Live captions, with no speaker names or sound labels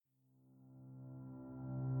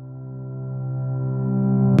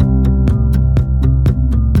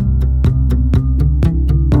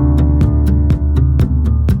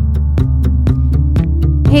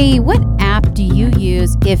Hey, what app do you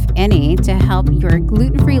use, if any, to help your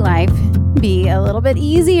gluten-free life be a little bit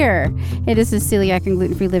easier? Hey, this is Celiac and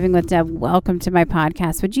Gluten-Free Living with Deb. Welcome to my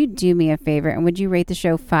podcast. Would you do me a favor and would you rate the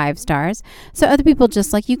show 5 stars so other people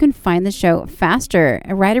just like you can find the show faster?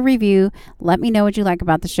 Write a review. Let me know what you like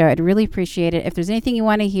about the show. I'd really appreciate it. If there's anything you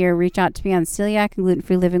want to hear, reach out to me on Celiac and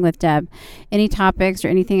Gluten-Free Living with Deb. Any topics or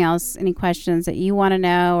anything else, any questions that you want to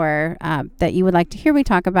know or that you would like to hear me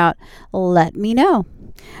talk about, let me know.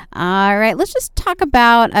 All right, let's just talk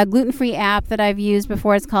about a gluten-free app that I've used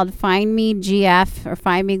before. It's called Find Me GF or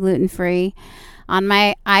Find Me Gluten Free. On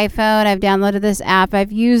my iPhone, I've downloaded this app.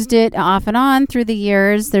 I've used it off and on through the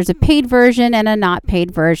years. There's a paid version and a not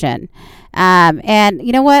paid version. And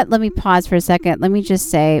you know what? Let me pause for a second. Let me just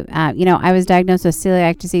say, I was diagnosed with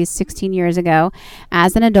celiac disease 16 years ago.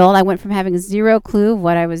 As an adult, I went from having zero clue of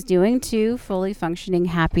what I was doing to fully functioning,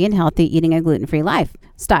 happy, and healthy, eating a gluten-free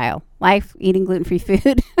lifestyle, eating gluten-free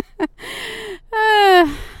food.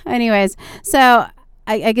 Anyways, so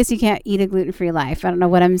I guess you can't eat a gluten-free life. I don't know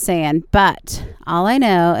what I'm saying, but all I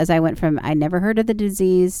know is I went from I never heard of the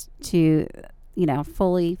disease to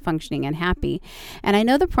fully functioning and happy. And I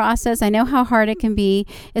know the process. I know how hard it can be.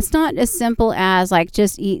 It's not as simple as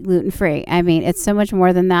just eat gluten-free. I mean, it's so much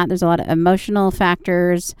more than that. There's a lot of emotional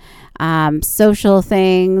factors, social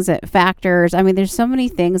factors. I mean, there's so many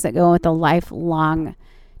things that go with a lifelong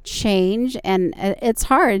change. And it's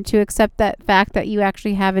hard to accept that fact that you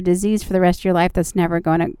actually have a disease for the rest of your life that's never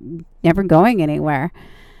going anywhere.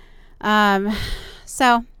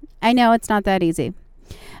 So I know it's not that easy.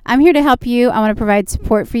 I'm here to help you. I want to provide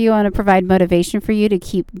support for you. I want to provide motivation for you to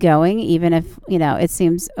keep going, even if, it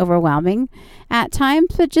seems overwhelming at times,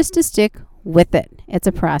 but just to stick with it. It's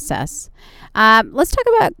a process. Let's talk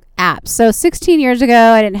about apps. So 16 years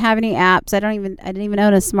ago, I didn't have any apps. I didn't even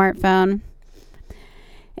own a smartphone.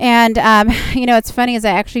 And, it's funny is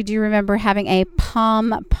I actually do remember having a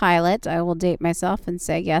Palm Pilot. I will date myself and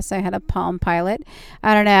say, yes, I had a Palm Pilot.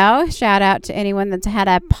 I don't know. Shout out to anyone that's had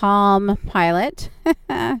a Palm Pilot.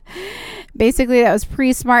 Basically, that was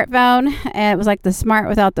pre-smartphone. And it was like the smart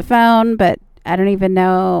without the phone. But I don't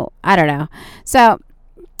know. So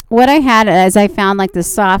what I had is I found the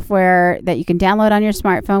software that you can download on your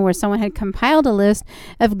smartphone where someone had compiled a list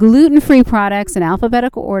of gluten-free products in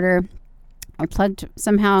alphabetical order. I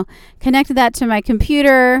somehow connected that to my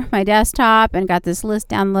computer, my desktop, and got this list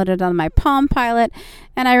downloaded on my Palm Pilot.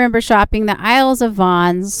 And I remember shopping the aisles of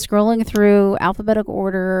Vons, scrolling through alphabetical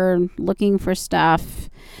order, looking for stuff.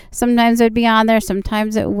 Sometimes it would be on there,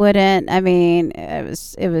 sometimes it wouldn't. I mean,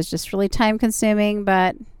 it was just really time consuming,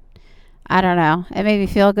 but I don't know. It made me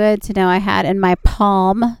feel good to know I had in my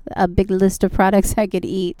palm a big list of products I could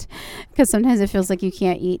eat, because sometimes it feels like you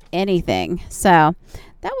can't eat anything. So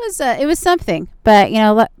that was it was something. But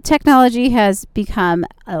technology has become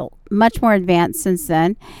much more advanced since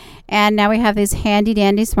then, and now we have these handy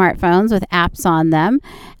dandy smartphones with apps on them.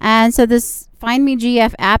 And so this Find Me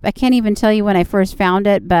GF app, I can't even tell you when I first found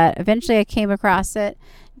it, but eventually I came across it,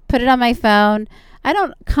 put it on my phone. I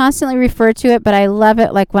don't constantly refer to it, but I love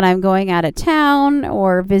it when I'm going out of town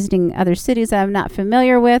or visiting other cities that I'm not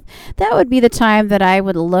familiar with. That would be the time that I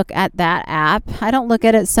would look at that app. I don't look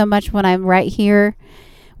at it so much when I'm right here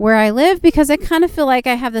where I live, because I kind of feel like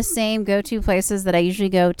I have the same go-to places that I usually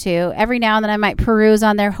go to. Every now and then I might peruse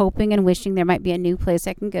on there, hoping and wishing there might be a new place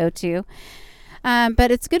I can go to. But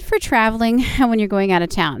it's good for traveling when you're going out of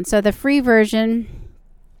town. So the free version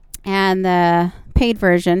and the paid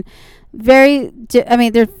version,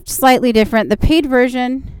 they're slightly different. The paid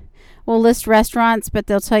version will list restaurants, but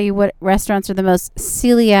they'll tell you what restaurants are the most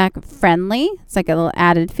celiac friendly. It's like a little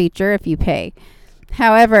added feature if you pay.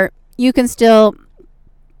 However, you can still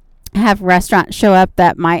have restaurants show up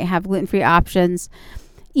that might have gluten-free options,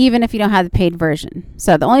 even if you don't have the paid version.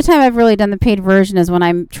 So the only time I've really done the paid version is when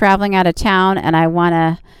I'm traveling out of town and I want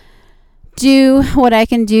to do what I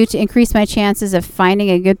can do to increase my chances of finding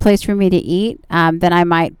a good place for me to eat. Then I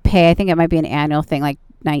might pay. I think it might be an annual thing, like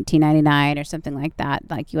 $19.99 or something like that,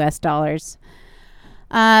 like US dollars.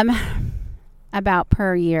 About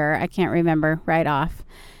per year. I can't remember right off.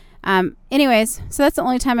 Anyways, so that's the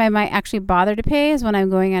only time I might actually bother to pay, is when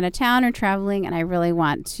I'm going out of town or traveling and I really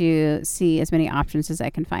want to see as many options as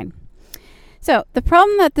I can find. So the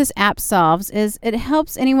problem that this app solves is it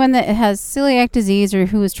helps anyone that has celiac disease or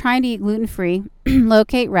who is trying to eat gluten-free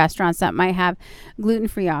locate restaurants that might have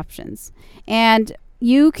gluten-free options. And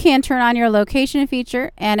you can turn on your location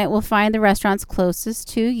feature and it will find the restaurants closest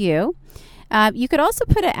to you. You could also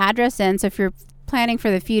put an address in. So if you're planning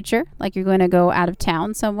for the future, like you're going to go out of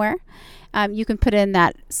town somewhere, you can put in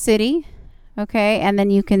that city Okay, and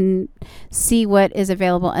then you can see what is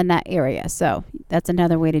available in that area. So that's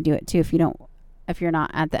another way to do it too if you're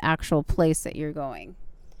not at the actual place that you're going.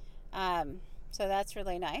 So that's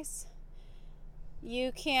really nice.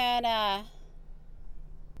 You can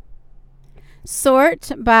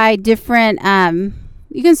sort by different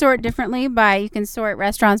you can sort differently you can sort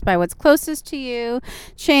restaurants by what's closest to you,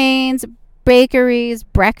 chains, bakeries,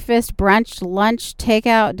 breakfast, brunch, lunch,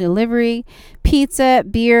 takeout, delivery, pizza,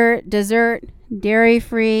 beer, dessert,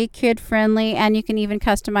 dairy-free, kid-friendly, and you can even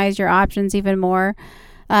customize your options even more.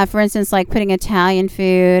 For instance, like putting Italian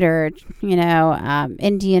food or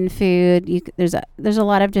Indian food. There's a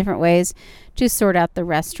lot of different ways to sort out the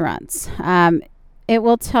restaurants. It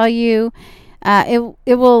will tell you.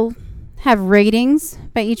 It will have ratings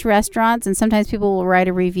by each restaurant, and sometimes people will write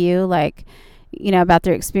a review about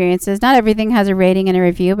their experiences. Not everything has a rating and a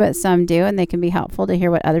review, but some do, and they can be helpful to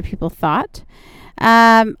hear what other people thought.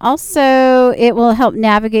 Also, it will help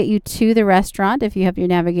navigate you to the restaurant if you have your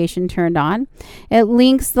navigation turned on. It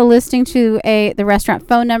links the listing to the restaurant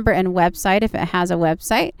phone number and website if it has a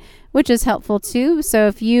website, which is helpful too. So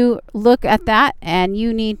if you look at that and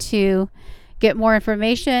you need to get more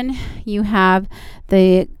information, you have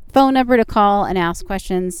the phone number to call and ask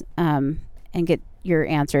questions and get your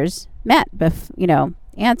answers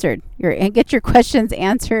answered. And get your questions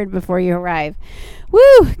answered before you arrive.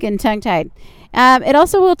 Woo! Getting tongue-tied. It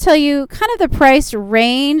also will tell you kind of the price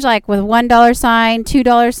range, like with $1 sign,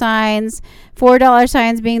 $2 signs, $4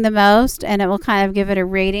 signs being the most, and it will kind of give it a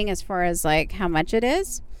rating as far as like how much it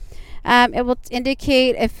is. It will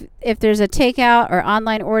indicate if there's a takeout or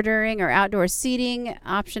online ordering or outdoor seating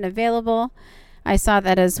option available. I saw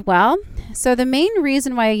that as well. So the main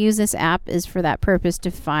reason why I use this app is for that purpose, to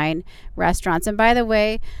find restaurants. And by the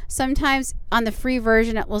way, sometimes on the free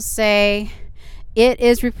version, it will say it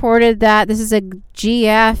is reported that this is a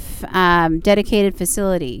GF dedicated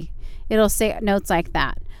facility. It'll say notes like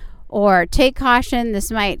that. Or take caution, this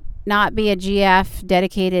might not be a GF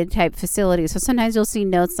dedicated type facility. So sometimes you'll see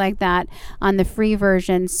notes like that on the free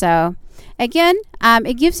version. So again,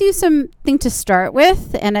 it gives you something to start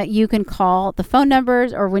with, and you can call the phone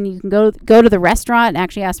numbers, or when you can go to the restaurant and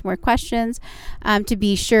actually ask more questions to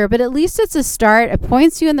be sure. But at least it's a start. It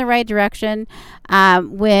points you in the right direction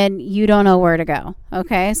when you don't know where to go.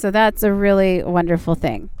 Okay, so that's a really wonderful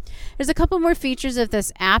thing. There's a couple more features of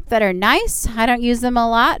this app that are nice. I don't use them a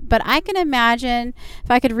lot, but I can imagine if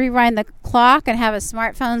I could rewind the clock and have a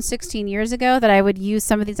smartphone 16 years ago, that I would use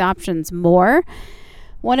some of these options more.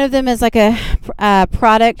 One of them is like a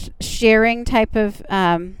product sharing type of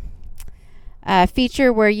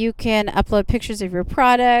feature where you can upload pictures of your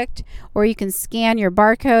product, or you can scan your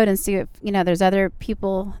barcode and see if there's other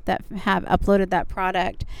people that have uploaded that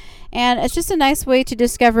product. And it's just a nice way to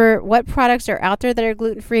discover what products are out there that are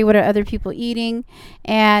gluten-free, what are other people eating,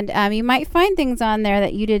 and you might find things on there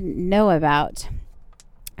that you didn't know about.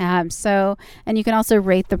 And you can also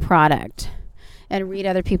rate the product and read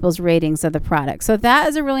other people's ratings of the product. So that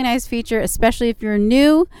is a really nice feature, especially if you're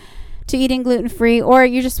new to eating gluten-free, or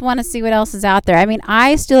you just want to see what else is out there. I mean,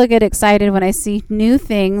 I still get excited when I see new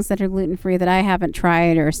things that are gluten-free that I haven't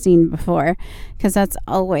tried or seen before, because that's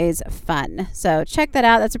always fun. So check that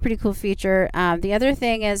out. That's a pretty cool feature. The other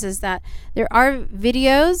thing is that there are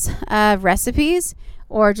videos of recipes,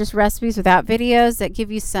 or just recipes without videos, that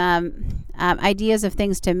give you some ideas of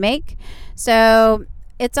things to make. So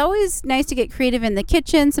it's always nice to get creative in the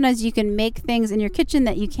kitchen. Sometimes you can make things in your kitchen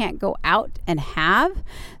that you can't go out and have.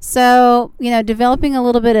 So, developing a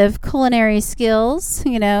little bit of culinary skills,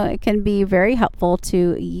 it can be very helpful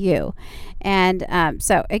to you. And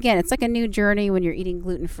so, again, it's like a new journey when you're eating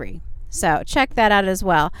gluten-free. So check that out as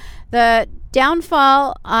well. The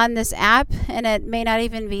downfall on this app, and it may not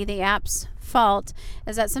even be the app's fault,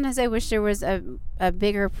 is that sometimes I wish there was a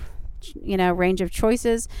bigger range of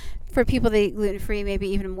choices for people that eat gluten-free, maybe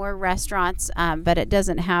even more restaurants, but it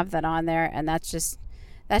doesn't have that on there, and that's just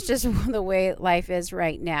the way life is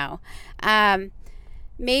right now.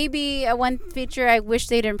 Maybe one feature I wish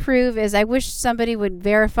they'd improve is I wish somebody would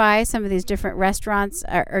verify some of these different restaurants,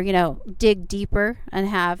 or dig deeper and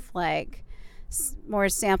have like more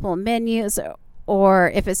sample menus,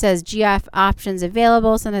 or if it says GF options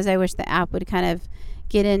available, sometimes I wish the app would kind of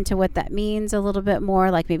get into what that means a little bit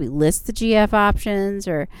more, like maybe list the GF options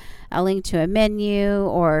or a link to a menu,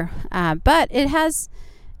 or but it has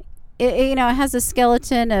it has a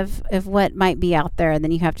skeleton of what might be out there, and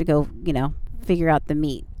then you have to go figure out the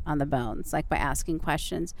meat on the bones, like by asking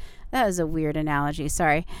questions. That was a weird analogy,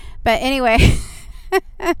 sorry, but anyway.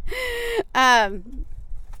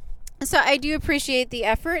 So I do appreciate the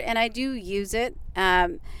effort, and I do use it.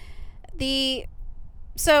 The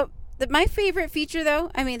my favorite feature, though,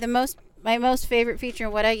 my most favorite feature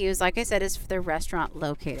and what I use, like I said, is for the restaurant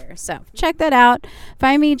locator. So check that out.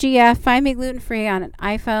 Find me GF, find me Gluten Free on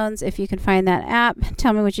iPhones. If you can find that app,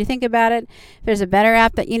 tell me what you think about it. If there's a better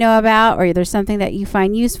app that you know about, or there's something that you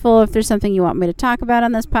find useful, if there's something you want me to talk about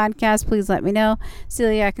on this podcast, please let me know.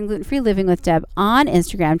 Celiac and Gluten Free Living with Deb on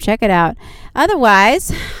Instagram. Check it out.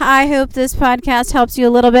 Otherwise, I hope this podcast helps you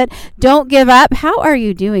a little bit. Don't give up. How are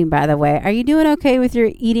you doing, by the way? Are you doing okay with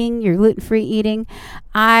your eating, your gluten-free eating?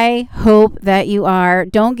 I hope that you are.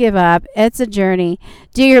 Don't give up. It's a journey.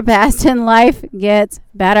 Do your best and life gets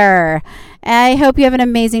better. I hope you have an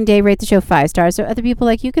amazing day. Rate the show 5 stars so other people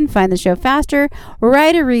like you can find the show faster.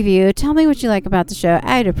 Write a review. Tell me what you like about the show.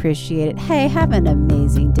 I'd appreciate it. Hey, have an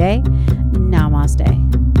amazing day.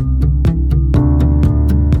 Namaste.